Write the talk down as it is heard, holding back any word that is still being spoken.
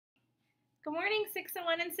Good morning,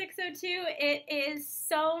 601 and 602. It is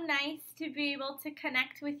so nice to be able to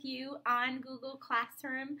connect with you on Google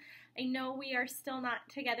Classroom. I know we are still not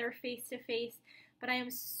together face to face, but I am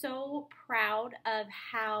so proud of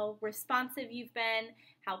how responsive you've been,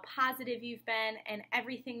 how positive you've been, and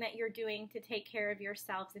everything that you're doing to take care of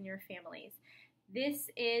yourselves and your families. This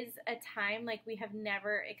is a time like we have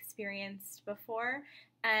never experienced before.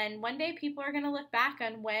 And one day people are going to look back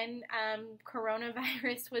on when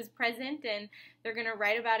coronavirus was present and they're going to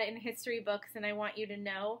write about it in history books. And I want you to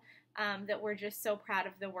know that we're just so proud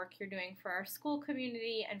of the work you're doing for our school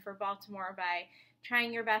community and for Baltimore by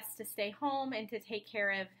trying your best to stay home and to take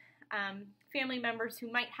care of family members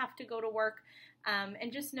who might have to go to work.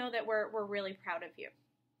 And just know that we're really proud of you.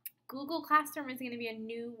 Google Classroom is going to be a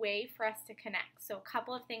new way for us to connect. So a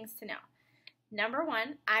couple of things to know. Number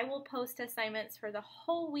one, I will post assignments for the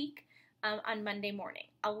whole week on Monday morning.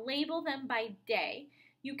 I'll label them by day.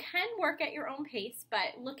 You can work at your own pace,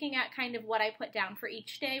 but looking at kind of what I put down for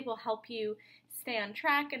each day will help you stay on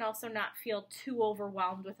track and also not feel too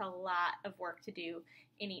overwhelmed with a lot of work to do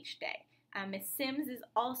in each day. Ms. Sims is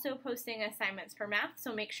also posting assignments for math,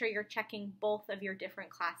 so make sure you're checking both of your different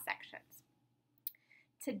class sections.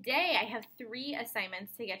 Today I have 3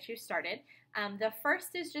 assignments to get you started. The first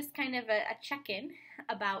is just kind of a check-in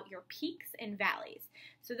about your peaks and valleys.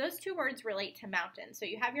 So those 2 words relate to mountains. So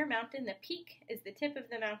you have your mountain, the peak is the tip of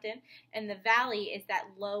the mountain, and the valley is that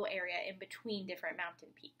low area in between different mountain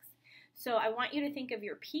peaks. So I want you to think of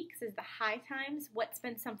your peaks as the high times, what's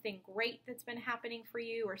been something great that's been happening for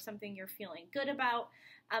you or something you're feeling good about.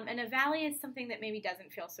 And a valley is something that maybe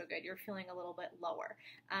doesn't feel so good. You're feeling a little bit lower.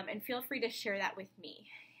 And feel free to share that with me.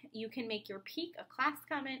 You can make your peak a class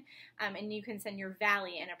comment, and you can send your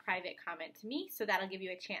valley in a private comment to me, so that'll give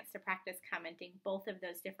you a chance to practice commenting both of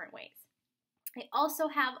those different ways. I also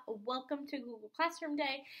have a Welcome to Google Classroom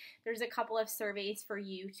Day. There's a couple of surveys for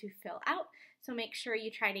you to fill out, so make sure you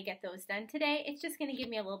try to get those done today. It's just going to give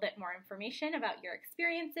me a little bit more information about your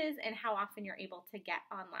experiences and how often you're able to get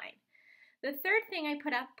online. The third thing I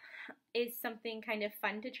put up is something kind of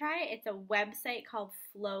fun to try. It's a website called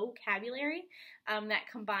Flowcabulary that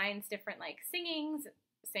combines different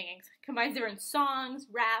combines different songs,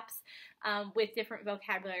 raps, with different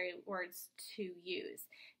vocabulary words to use.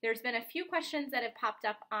 There's been a few questions that have popped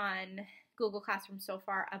up on Google Classroom so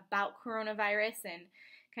far about coronavirus and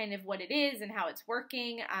kind of what it is and how it's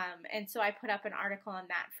working, and so I put up an article on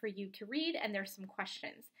that for you to read, and there's some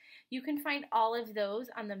questions. You can find all of those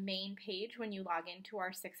on the main page when you log into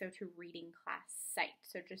our 602 reading class site,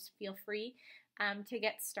 so just feel free to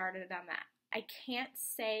get started on that. I can't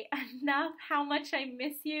say enough how much I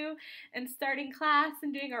miss you and starting class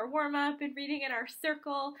and doing our warm-up and reading in our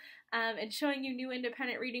circle and showing you new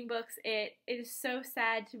independent reading books. It is so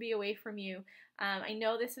sad to be away from you. I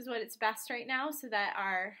know this is what it's best right now so that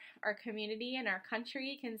our community and our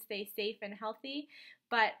country can stay safe and healthy,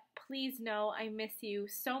 but please know I miss you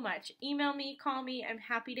so much. Email me, call me, I'm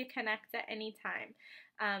happy to connect at any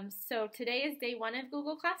time. So today is day 1 of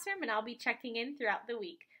Google Classroom, and I'll be checking in throughout the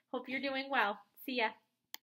week. Hope you're doing well. See ya.